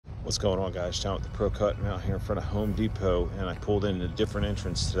What's going on, guys? John with the ProCut. I'm out here in front of Home Depot, and I pulled in a different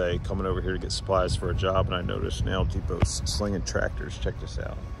entrance today, coming over here to get supplies for a job, and I noticed now Depot's slinging tractors. Check this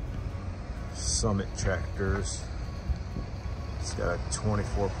out. Summit tractors. It's got a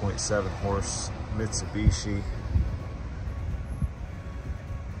 24.7 horse Mitsubishi.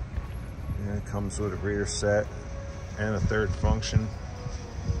 And it comes with a rear set and a third function.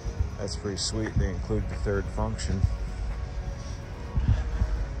 That's pretty sweet. They include the third function.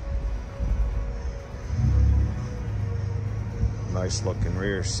 Nice looking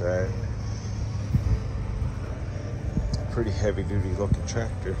rear set. Pretty heavy duty looking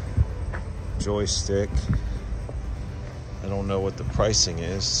tractor. Joystick. I don't know what the pricing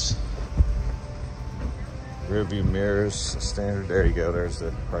is. Rear view mirrors, standard. There you go, there's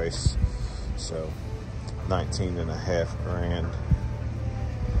the price. So 19.5 grand.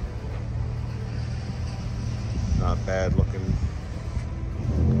 Not bad looking.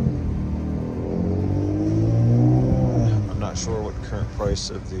 Not sure what the current price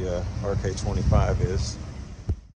of the RK25 is.